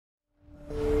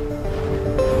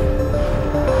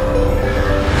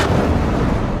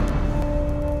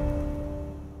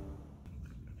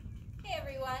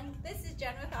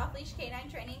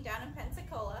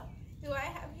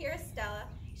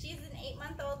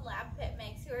14-year-old lab pit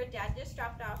mix who her dad just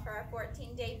dropped off for a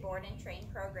 14-day board and train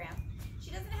program.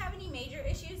 She doesn't have any major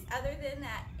issues other than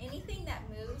that anything that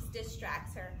moves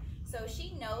distracts her. So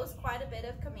she knows quite a bit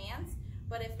of commands,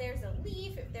 but if there's a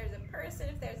leaf, if there's a person,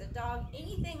 if there's a dog,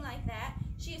 anything like that,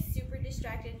 she is super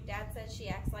distracted, and Dad says she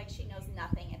acts like she knows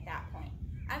nothing at that point.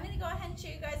 I'm going to go ahead and show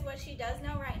you guys what she does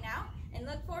know right now, and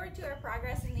look forward to her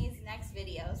progress in these next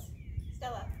videos.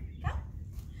 Stella, come.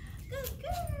 Good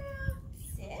girl.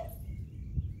 Sit.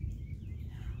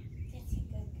 That's a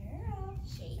good girl.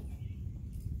 Shake.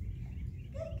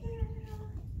 Good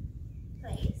girl.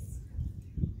 Place.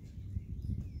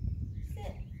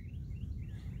 Sit.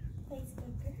 Place,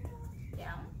 good girl.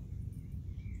 Down.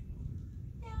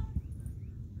 Down.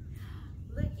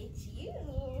 Look at you.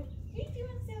 You're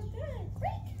doing so good.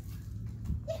 Break.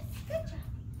 Yes, good job.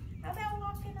 How about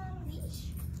walking on a leash?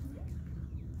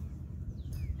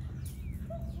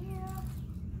 Good girl.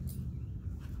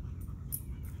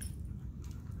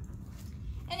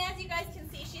 And as you guys can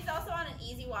see, she's also on an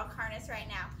easy walk harness right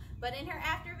now. But in her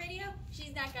after video,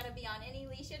 she's not going to be on any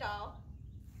leash at all.